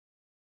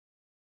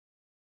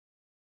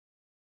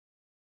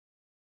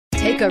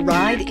Take a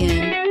ride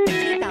in the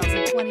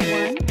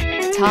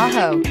 2021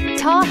 Tahoe.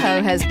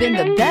 Tahoe has been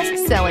the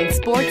best-selling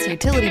sports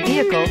utility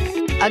vehicle,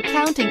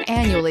 accounting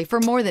annually for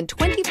more than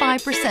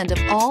 25% of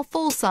all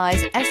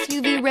full-size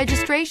SUV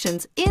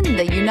registrations in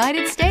the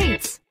United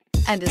States,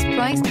 and is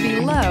priced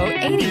below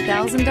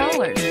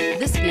 $80,000.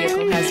 This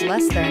vehicle has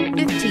less than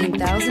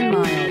 15,000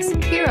 miles.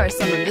 Here are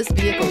some of this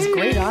vehicle's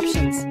great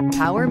options: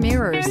 power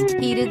mirrors,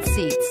 heated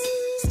seats,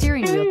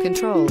 steering wheel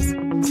controls,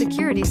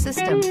 security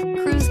system,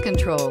 cruise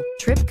control,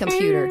 trip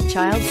computer,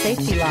 child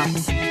safety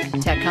locks,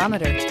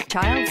 tachometer,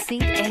 child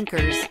seat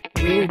anchors,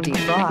 rear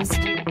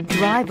defrost.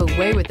 Drive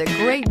away with a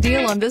great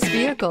deal on this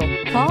vehicle.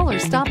 Call or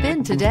stop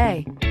in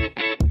today.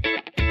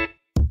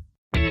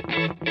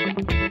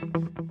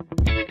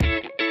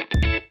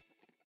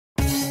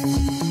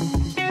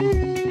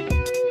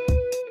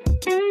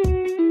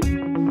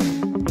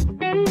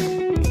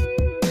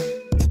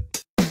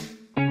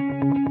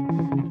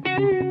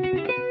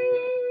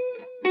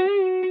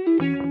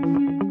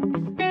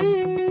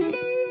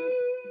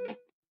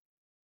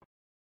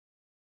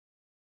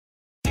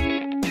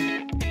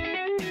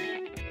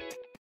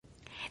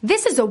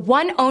 This is a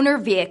one-owner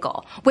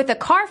vehicle with a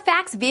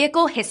Carfax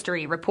Vehicle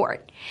History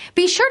Report.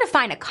 Be sure to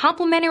find a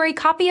complimentary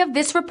copy of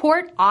this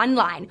report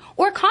online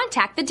or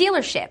contact the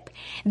dealership.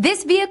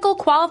 This vehicle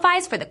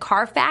qualifies for the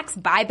Carfax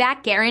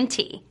Buyback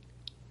Guarantee.